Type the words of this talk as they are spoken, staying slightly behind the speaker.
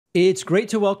It's great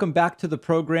to welcome back to the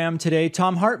program today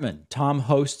Thom Hartmann. Thom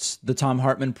hosts the Thom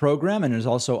Hartmann program and is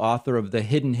also author of the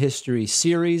Hidden History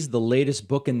series. The latest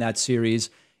book in that series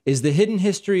is The Hidden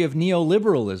History of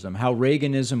Neoliberalism, How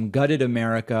Reaganism Gutted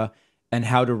America and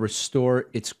How to Restore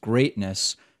Its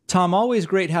Greatness. Thom, always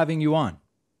great having you on.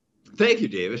 Thank you,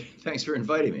 David. Thanks for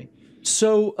inviting me.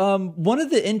 So, one of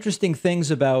the interesting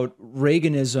things about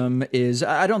Reaganism is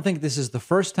I don't think this is the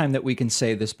first time that we can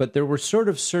say this, but there were sort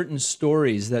of certain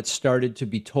stories that started to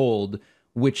be told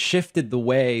which shifted the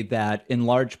way that, in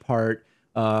large part,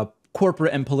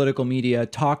 corporate and political media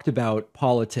talked about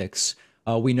politics.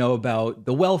 We know about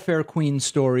the welfare queen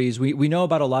stories. We know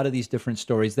about a lot of these different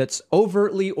stories that's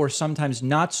overtly or sometimes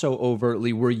not so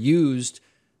overtly were used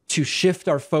to shift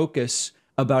our focus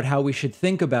about how we should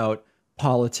think about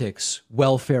politics,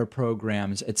 welfare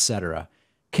programs, etc.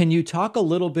 Can you talk a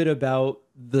little bit about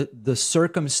the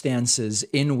circumstances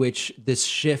in which this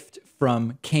shift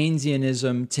from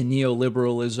Keynesianism to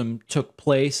neoliberalism took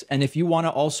place? And if you want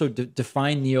to also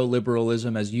define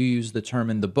neoliberalism as you use the term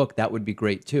in the book, that would be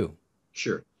great too.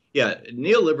 Sure. Yeah,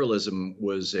 neoliberalism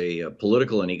was a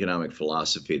political and economic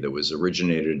philosophy that was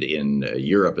originated in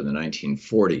Europe in the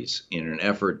 1940s in an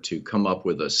effort to come up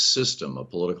with a system, a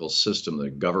political system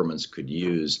that governments could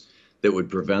use that would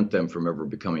prevent them from ever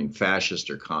becoming fascist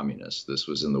or communist. This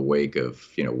was in the wake of,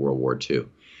 World War II.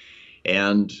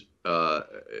 And,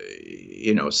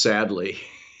 sadly,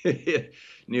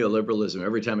 neoliberalism,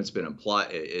 every time it's been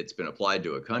applied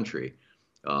to a country,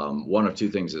 one of two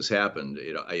things has happened.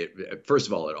 First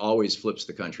of all, it always flips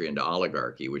the country into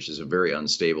oligarchy, which is a very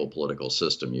unstable political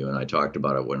system. You and I talked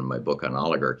about it when my book on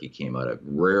oligarchy came out. It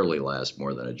rarely lasts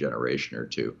more than a generation or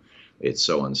two. It's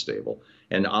so unstable.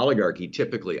 And oligarchy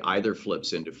typically either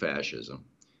flips into fascism,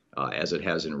 as it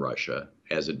has in Russia,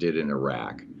 as it did in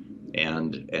Iraq,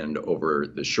 and over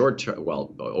the short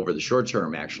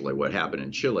term, actually, what happened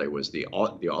in Chile was the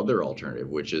other alternative,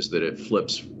 which is that it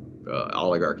flips.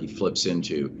 Oligarchy flips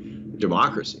into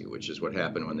democracy, which is what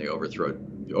happened when they overthrew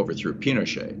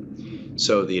Pinochet.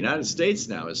 So the United States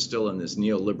now is still in this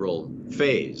neoliberal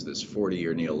phase, this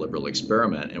 40-year neoliberal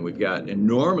experiment, and we've got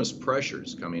enormous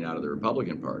pressures coming out of the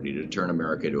Republican Party to turn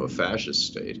America into a fascist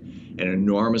state, and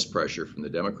enormous pressure from the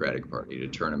Democratic Party to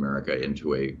turn America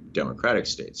into a democratic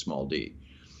state, small d,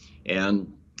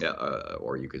 and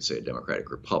or you could say a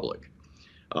democratic republic.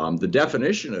 The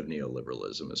definition of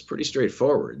neoliberalism is pretty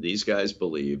straightforward. These guys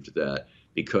believed that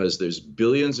because there's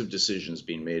billions of decisions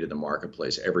being made in the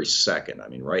marketplace every second. I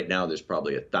mean, right now there's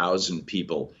probably 1,000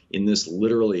 people in this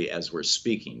literally as we're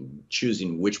speaking,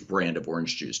 choosing which brand of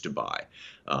orange juice to buy.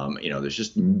 There's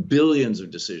just billions of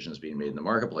decisions being made in the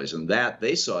marketplace, and that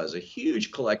they saw as a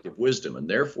huge collective wisdom. And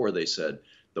therefore they said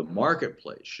the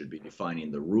marketplace should be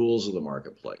defining the rules of the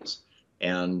marketplace.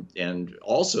 And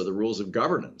also the rules of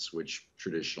governance, which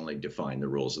traditionally define the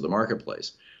rules of the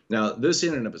marketplace. Now, this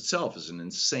in and of itself is an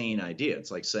insane idea. It's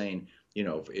like saying,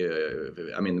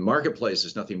 the marketplace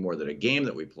is nothing more than a game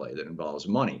that we play that involves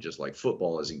money, just like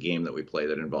football is a game that we play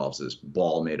that involves this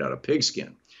ball made out of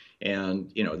pigskin.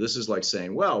 And, this is like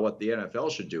saying, well, what the NFL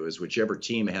should do is whichever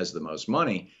team has the most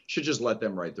money should just let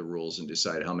them write the rules and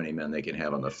decide how many men they can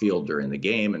have on the field during the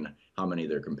game and how many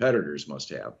their competitors must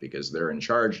have because they're in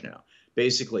charge now.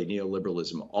 Basically,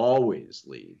 neoliberalism always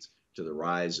leads to the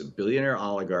rise of billionaire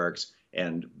oligarchs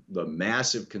and the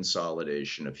massive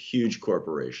consolidation of huge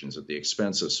corporations at the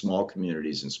expense of small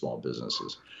communities and small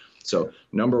businesses. So,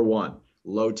 number one,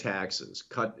 low taxes,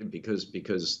 cut because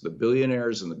the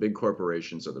billionaires and the big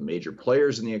corporations are the major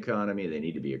players in the economy. They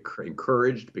need to be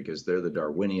encouraged because they're the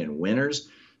Darwinian winners.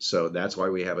 So that's why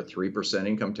we have a 3%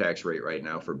 income tax rate right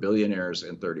now for billionaires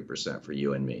and 30% for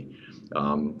you and me.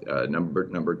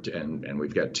 Number 10, and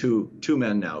we've got two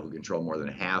men now who control more than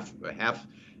have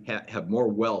more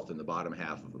wealth in the bottom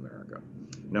half of America.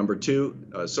 Number two,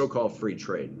 so-called free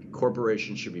trade.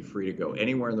 Corporations should be free to go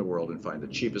anywhere in the world and find the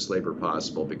cheapest labor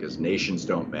possible because nations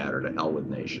don't matter. To hell with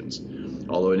nations.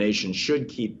 Although a nation should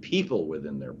keep people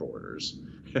within their borders,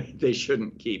 they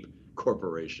shouldn't keep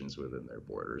corporations within their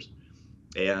borders.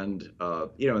 And,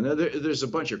 there's a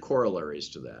bunch of corollaries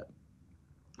to that,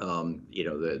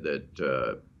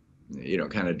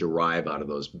 kind of derive out of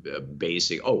those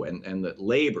basic, and that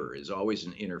labor is always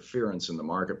an interference in the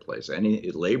marketplace.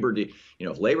 If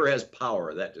labor has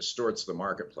power, that distorts the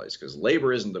marketplace because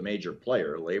labor isn't the major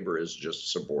player. Labor is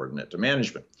just subordinate to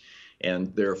management.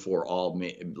 And therefore, all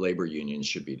labor unions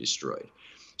should be destroyed.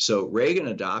 So Reagan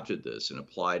adopted this and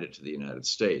applied it to the United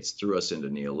States, threw us into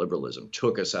neoliberalism,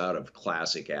 took us out of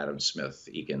classic Adam Smith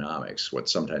economics,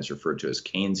 what's sometimes referred to as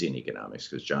Keynesian economics,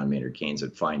 because John Maynard Keynes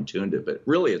had fine-tuned it. But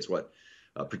really, it's what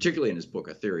particularly in his book,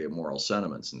 A Theory of Moral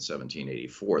Sentiments in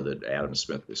 1784, that Adam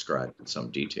Smith described in some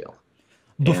detail.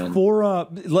 And Before,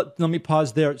 let me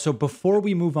pause there. So before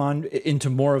we move on into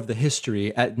more of the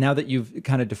history, now that you've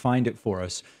kind of defined it for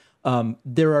us,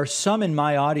 there are some in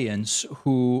my audience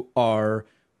who are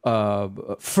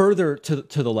further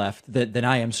to the left than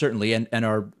I am, certainly, and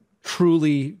are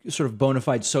truly sort of bona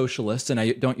fide socialists, and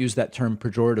I don't use that term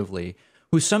pejoratively,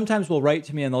 who sometimes will write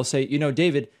to me and they'll say, you know,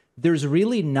 David, there's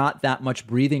really not that much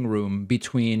breathing room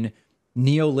between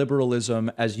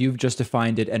neoliberalism, as you've just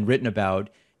defined it and written about,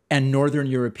 and Northern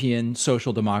European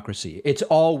social democracy. It's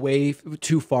all way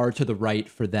too far to the right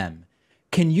for them.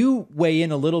 Can you weigh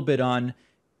in a little bit on,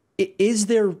 is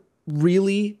there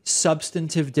really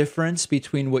substantive difference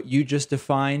between what you just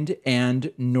defined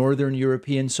and Northern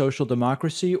European social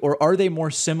democracy, or are they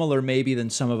more similar maybe than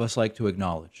some of us like to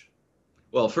acknowledge?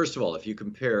 well, first of all, if you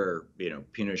compare,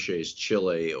 Pinochet's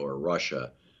Chile or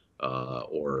Russia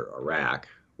or Iraq,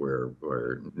 where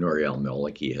Nouri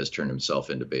al-Maliki has turned himself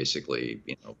into basically,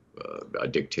 a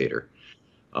dictator.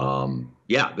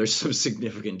 Yeah, there's some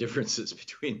significant differences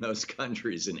between those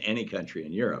countries and any country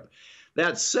in Europe.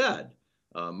 That said,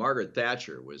 Margaret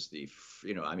Thatcher was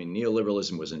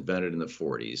neoliberalism was invented in the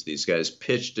 40s. These guys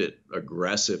pitched it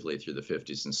aggressively through the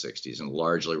 50s and 60s and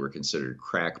largely were considered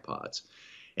crackpots.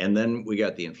 And then we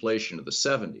got the inflation of the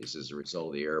 70s as a result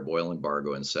of the Arab oil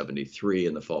embargo in 73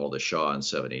 and the fall of the Shah in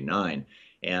 79.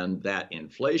 And that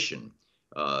inflation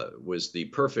was the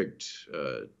perfect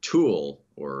tool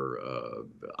or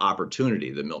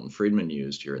opportunity that Milton Friedman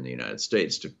used here in the United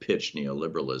States to pitch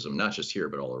neoliberalism, not just here,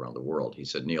 but all around the world. He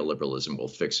said neoliberalism will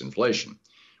fix inflation,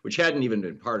 which hadn't even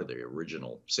been part of the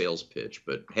original sales pitch.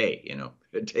 But hey,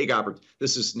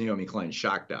 this is Naomi Klein's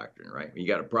shock doctrine, right? You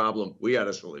got a problem, we got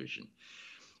a solution.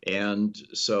 And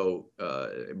so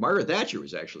Margaret Thatcher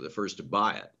was actually the first to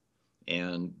buy it,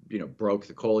 and broke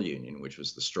the coal union, which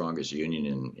was the strongest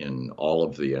union in all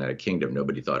of the United Kingdom.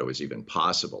 Nobody thought it was even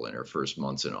possible in her first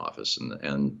months in office, and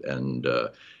then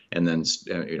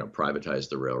privatized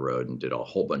the railroad and did a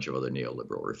whole bunch of other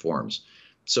neoliberal reforms.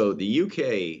 So the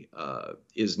UK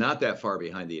is not that far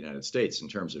behind the United States in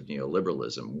terms of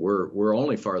neoliberalism. We're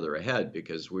only farther ahead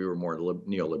because we were more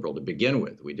neoliberal to begin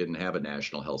with. We didn't have a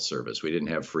national health service. We didn't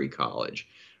have free college.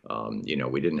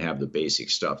 We didn't have the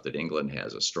basic stuff that England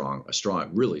has,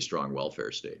 really strong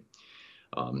welfare state.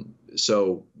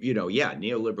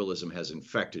 Neoliberalism has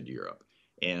infected Europe.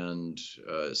 And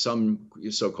some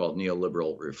so-called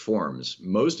neoliberal reforms,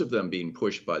 most of them being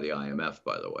pushed by the IMF,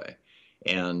 by the way,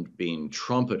 and being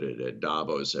trumpeted at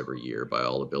Davos every year by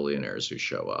all the billionaires who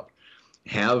show up,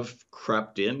 have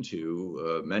crept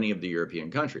into many of the European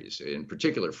countries, in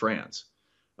particular France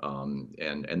and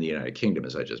the United Kingdom,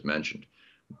 as I just mentioned.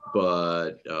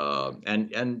 But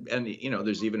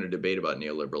there's even a debate about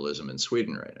neoliberalism in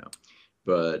Sweden right now.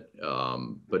 But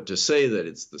to say that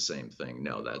it's the same thing,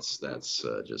 no, that's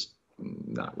just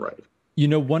not right.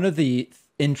 One of the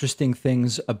interesting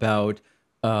things about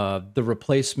the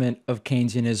replacement of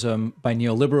Keynesianism by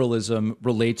neoliberalism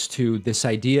relates to this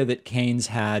idea that Keynes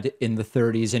had in the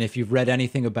 30s. And if you've read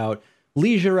anything about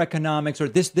leisure economics, or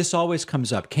this always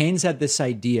comes up, Keynes had this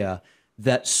idea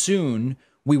that soon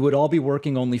we would all be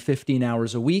working only 15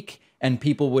 hours a week, and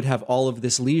people would have all of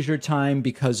this leisure time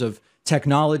because of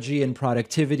technology and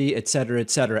productivity, et cetera,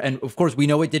 et cetera. And of course, we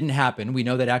know it didn't happen. We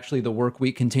know that actually the work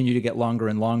week continued to get longer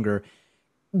and longer.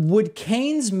 Would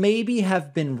Keynes maybe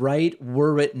have been right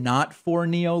were it not for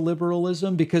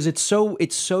neoliberalism? Because it's so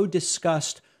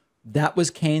discussed. That was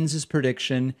Keynes's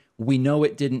prediction. We know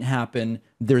it didn't happen.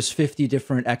 There's 50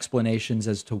 different explanations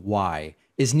as to why.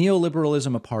 Is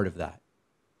neoliberalism a part of that?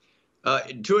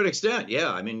 To an extent,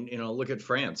 yeah. I mean, look at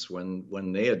France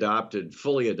when they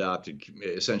fully adopted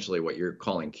essentially what you're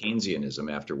calling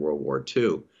Keynesianism after World War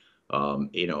II. They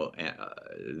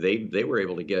were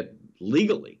able to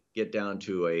legally get down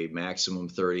to a maximum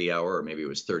 30-hour, or maybe it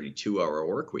was 32-hour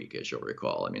work week, as you'll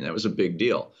recall. I mean, that was a big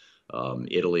deal.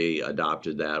 Italy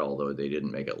adopted that, although they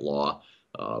didn't make it law.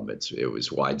 It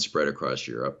was widespread across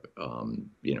Europe.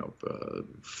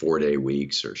 4-day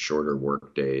weeks or shorter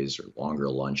work days or longer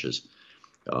lunches.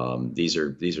 These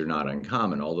are not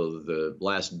uncommon, although the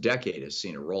last decade has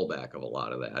seen a rollback of a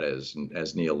lot of that as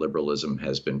neoliberalism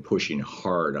has been pushing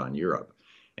hard on Europe.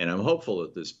 And I'm hopeful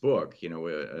that this book,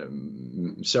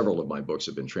 several of my books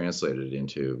have been translated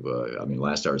into,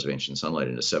 Last Hours of Ancient Sunlight,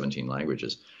 into 17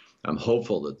 languages. I'm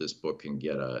hopeful that this book can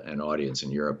get an audience in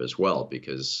Europe as well,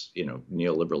 because,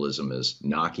 neoliberalism is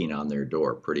knocking on their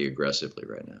door pretty aggressively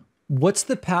right now. What's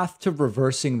the path to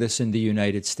reversing this in the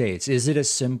United States? Is it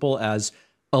as simple as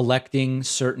electing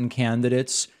certain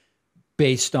candidates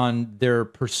based on their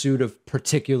pursuit of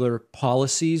particular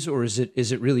policies, or is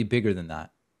it really bigger than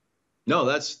that? No,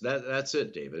 that's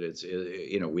it, David.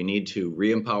 We need to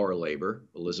re-empower labor.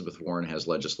 Elizabeth Warren has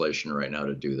legislation right now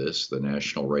to do this, the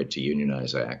National Right to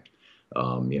Unionize Act.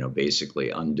 Basically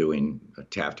undoing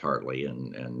Taft-Hartley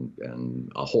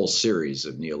and a whole series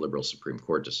of neoliberal Supreme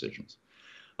Court decisions.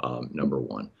 Number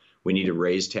one, we need to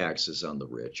raise taxes on the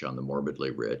rich, on the morbidly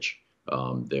rich.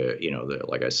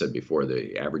 Like I said before,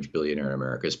 the average billionaire in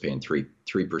America is paying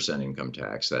 3% income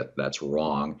tax. That's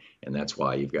wrong, and that's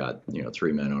why you've got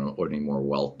 3 men owning more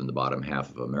wealth than the bottom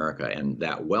half of America. And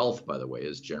that wealth, by the way,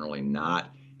 is generally not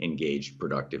engaged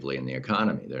productively in the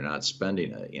economy. They're not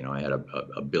spending it. I had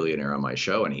a billionaire on my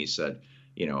show, and he said,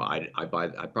 I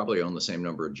probably own the same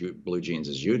number of blue jeans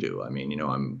as you do. I mean,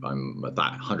 I'm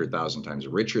 100,000 times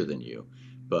richer than you,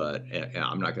 but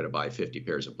I'm not going to buy 50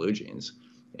 pairs of blue jeans.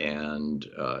 And,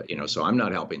 so I'm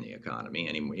not helping the economy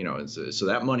anymore. So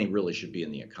that money really should be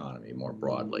in the economy more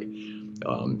broadly.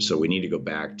 So we need to go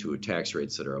back to tax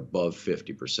rates that are above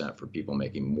 50% for people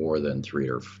making more than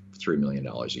 $3 million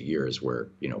a year is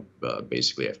where,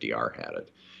 basically FDR had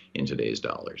it in today's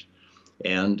dollars.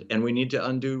 And we need to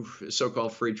undo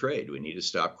so-called free trade. We need to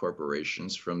stop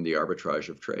corporations from the arbitrage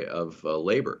of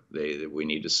labor. We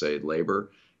need to say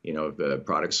labor,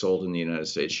 products sold in the United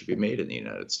States should be made in the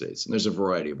United States. And there's a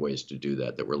variety of ways to do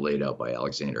that were laid out by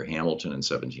Alexander Hamilton in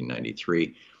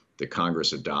 1793, that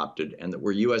Congress adopted, and that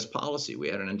were U.S. policy. We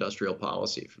had an industrial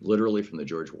policy, literally from the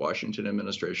George Washington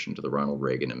administration to the Ronald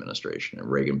Reagan administration. And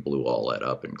Reagan blew all that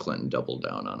up, and Clinton doubled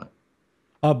down on it.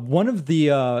 One of the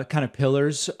kind of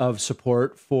pillars of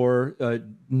support for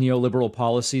neoliberal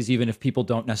policies, even if people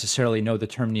don't necessarily know the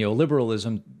term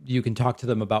neoliberalism, you can talk to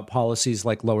them about policies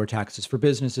like lower taxes for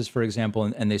businesses, for example,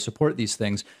 and they support these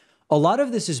things. A lot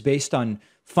of this is based on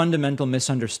fundamental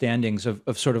misunderstandings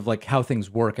of sort of like how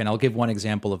things work. And I'll give one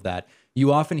example of that.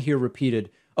 You often hear repeated,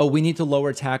 oh, we need to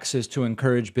lower taxes to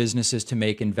encourage businesses to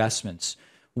make investments.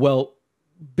 Well,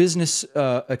 business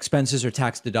expenses are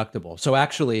tax deductible. So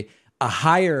actually, a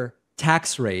higher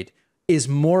tax rate is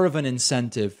more of an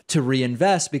incentive to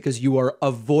reinvest because you are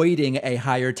avoiding a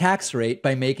higher tax rate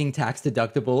by making tax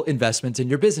deductible investments in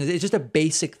your business. It's just a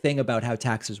basic thing about how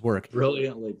taxes work.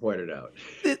 Brilliantly pointed out.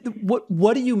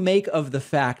 What do you make of the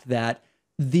fact that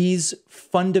these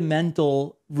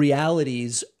fundamental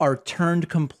realities are turned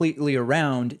completely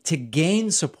around to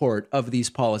gain support of these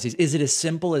policies? Is it as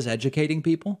simple as educating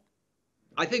people?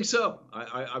 I think so.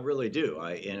 I really do.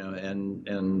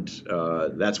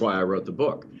 That's why I wrote the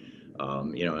book.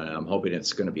 And I'm hoping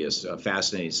it's going to be a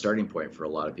fascinating starting point for a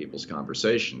lot of people's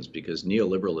conversations, because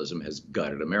neoliberalism has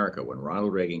gutted America. When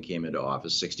Ronald Reagan came into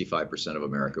office, 65% of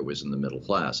America was in the middle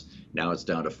class. Now it's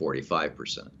down to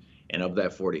 45%. And of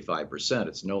that 45%,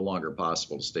 it's no longer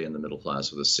possible to stay in the middle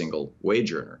class with a single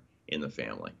wage earner in the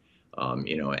family.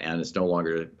 And it's no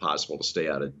longer possible to stay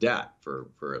out of debt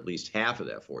for at least half of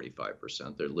that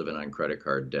 45%. They're living on credit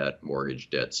card debt, mortgage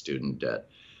debt, student debt.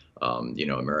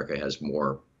 America has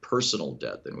more personal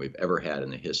debt than we've ever had in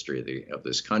the history of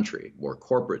this country, more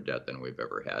corporate debt than we've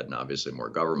ever had, and obviously more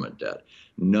government debt.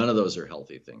 None of those are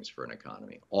healthy things for an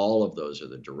economy. All of those are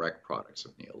the direct products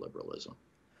of neoliberalism.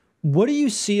 What do you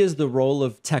see as the role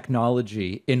of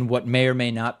technology in what may or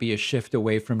may not be a shift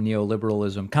away from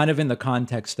neoliberalism? Kind of in the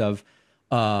context of,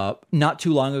 not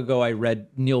too long ago, I read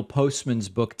Neil Postman's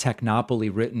book,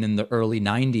 Technopoly, written in the early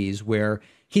 90s, where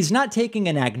he's not taking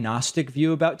an agnostic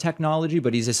view about technology,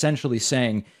 but he's essentially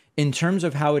saying, in terms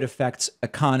of how it affects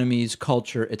economies,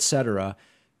 culture, et cetera,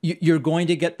 you're going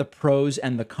to get the pros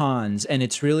and the cons, and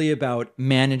it's really about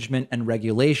management and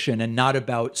regulation and not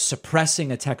about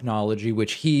suppressing a technology,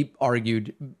 which he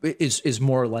argued is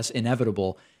more or less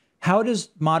inevitable. How does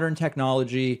modern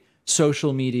technology,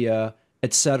 social media,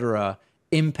 et cetera,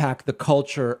 impact the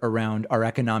culture around our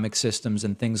economic systems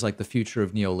and things like the future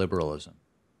of neoliberalism?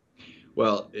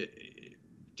 Well,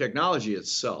 technology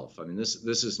itself, I mean, this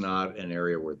is not an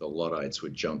area where the Luddites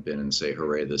would jump in and say,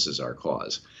 hooray, this is our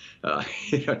cause.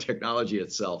 Technology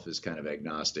itself is kind of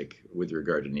agnostic with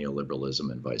regard to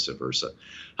neoliberalism and vice versa.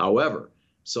 However,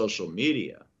 social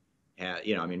media,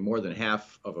 more than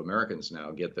half of Americans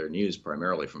now get their news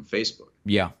primarily from Facebook.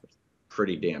 Yeah.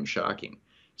 Pretty damn shocking.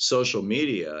 Social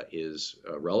media is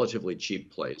a relatively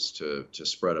cheap place to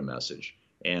spread a message.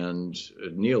 And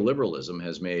neoliberalism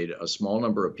has made a small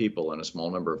number of people and a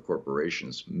small number of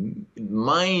corporations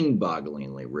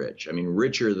mind-bogglingly rich.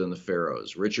 Richer than the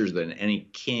pharaohs, richer than any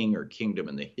king or kingdom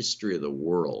in the history of the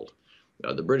world.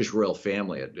 The British royal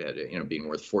family, being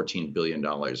worth $14 billion,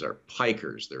 are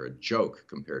pikers. They're a joke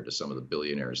compared to some of the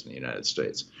billionaires in the United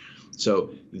States.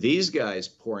 So these guys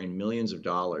pouring millions of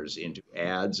dollars into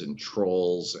ads and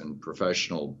trolls and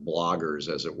professional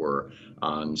bloggers, as it were,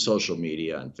 on social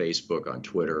media, on Facebook, on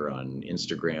Twitter, on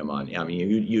Instagram,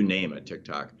 you name it,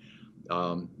 TikTok.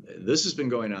 This has been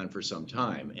going on for some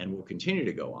time and will continue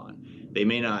to go on. They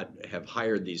may not have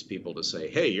hired these people to say,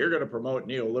 hey, you're going to promote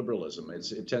neoliberalism.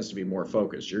 It tends to be more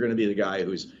focused. You're going to be the guy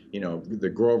who's,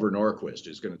 the Grover Norquist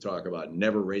who's going to talk about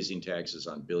never raising taxes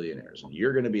on billionaires. And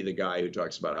you're going to be the guy who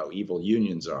talks about how evil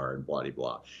unions are and blah, blah,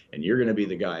 blah. And you're going to be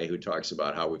the guy who talks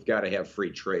about how we've got to have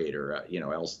free trade or,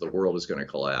 else the world is going to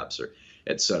collapse, or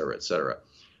et cetera, et cetera.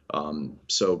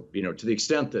 So, to the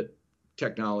extent that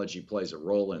technology plays a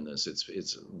role in this,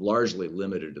 it's largely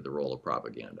limited to the role of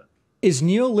propaganda. Is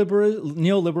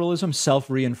neoliberalism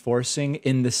self-reinforcing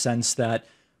in the sense that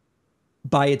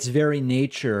by its very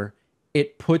nature,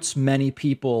 it puts many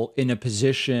people in a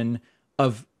position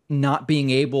of not being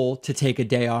able to take a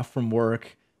day off from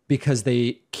work because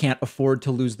they can't afford to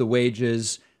lose the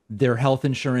wages, their health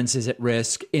insurance is at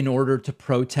risk, in order to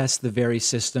protest the very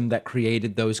system that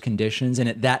created those conditions? And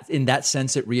in that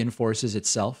sense, it reinforces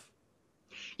itself?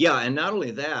 Yeah, and not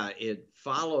only that, it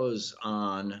follows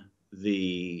on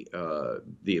the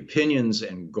opinions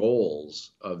and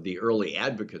goals of the early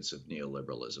advocates of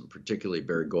neoliberalism, particularly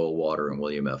Barry Goldwater and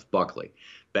William F. Buckley.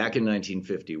 Back in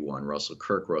 1951, Russell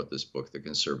Kirk wrote this book, The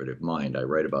Conservative Mind. I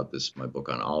write about this in my book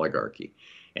on oligarchy.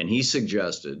 And he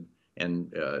suggested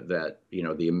that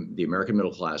the American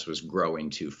middle class was growing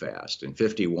too fast. In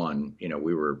 51,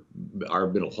 our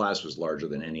middle class was larger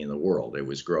than any in the world. It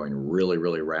was growing really,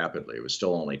 really rapidly. It was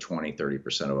still only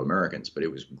 20-30% of Americans, but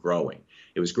it was growing.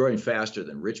 It was growing faster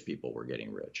than rich people were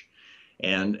getting rich.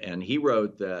 And he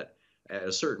wrote that at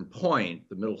a certain point,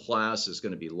 the middle class is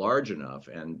going to be large enough,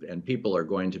 and people are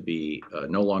going to be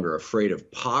no longer afraid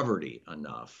of poverty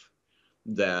enough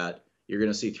that you're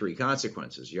going to see three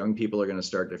consequences. Young people are going to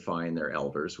start defying their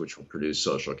elders, which will produce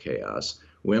social chaos.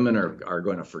 Women are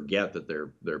going to forget that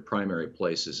their primary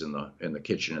place is in the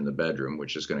kitchen and the bedroom,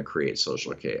 which is going to create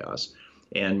social chaos.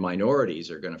 And minorities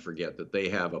are going to forget that they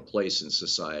have a place in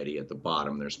society at the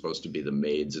bottom. They're supposed to be the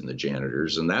maids and the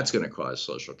janitors, and that's going to cause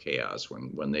social chaos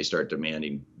when they start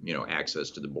demanding, access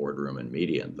to the boardroom and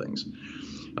media and things.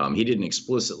 He didn't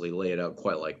explicitly lay it out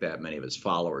quite like that. Many of his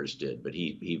followers did, but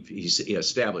he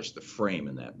established the frame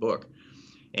in that book.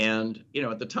 And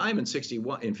at the time in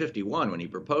 51, when he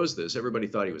proposed this, everybody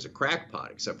thought he was a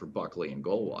crackpot, except for Buckley and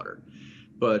Goldwater.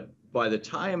 But by the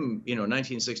time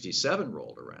 1967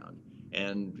 rolled around,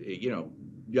 and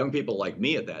young people like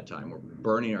me at that time were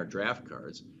burning our draft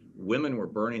cards, women were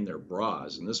burning their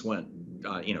bras, and this went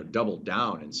doubled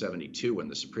down in 72 when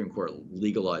the Supreme Court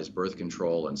legalized birth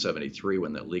control, and 73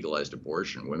 when they legalized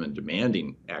abortion, women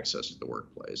demanding access to the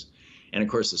workplace. And of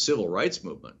course, the civil rights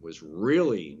movement was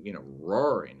really,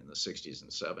 roaring in the 60s and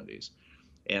 70s.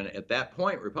 And at that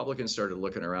point, Republicans started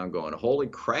looking around going, holy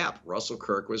crap, Russell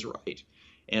Kirk was right.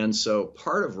 And so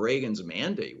part of Reagan's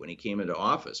mandate when he came into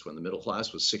office, when the middle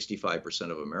class was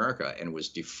 65% of America and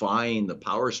was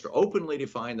openly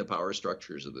defying the power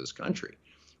structures of this country,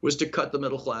 was to cut the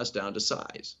middle class down to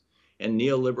size. And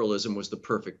neoliberalism was the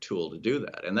perfect tool to do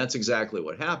that. And that's exactly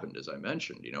what happened. As I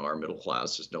mentioned, our middle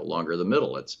class is no longer the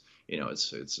middle. It's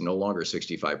no longer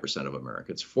 65% of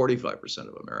America. It's 45%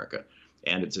 of America.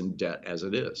 And it's in debt as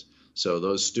it is. So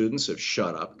those students have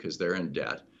shut up because they're in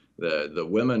debt. The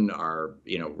women are,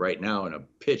 right now in a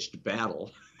pitched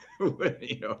battle,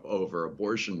 over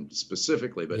abortion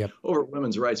specifically, but over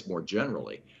women's rights more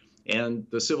generally. And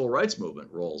the civil rights movement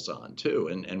rolls on too.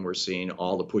 And we're seeing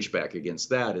all the pushback against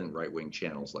that in right-wing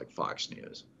channels like Fox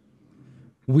News.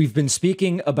 We've been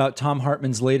speaking about Thom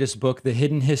Hartmann's latest book, The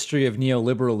Hidden History of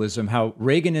Neoliberalism, How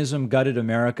Reaganism Gutted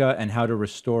America and How to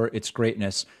Restore Its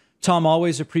Greatness. Thom,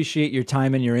 always appreciate your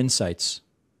time and your insights.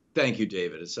 Thank you,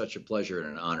 David. It's such a pleasure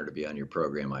and an honor to be on your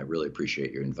program. I really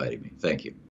appreciate you inviting me. Thank you.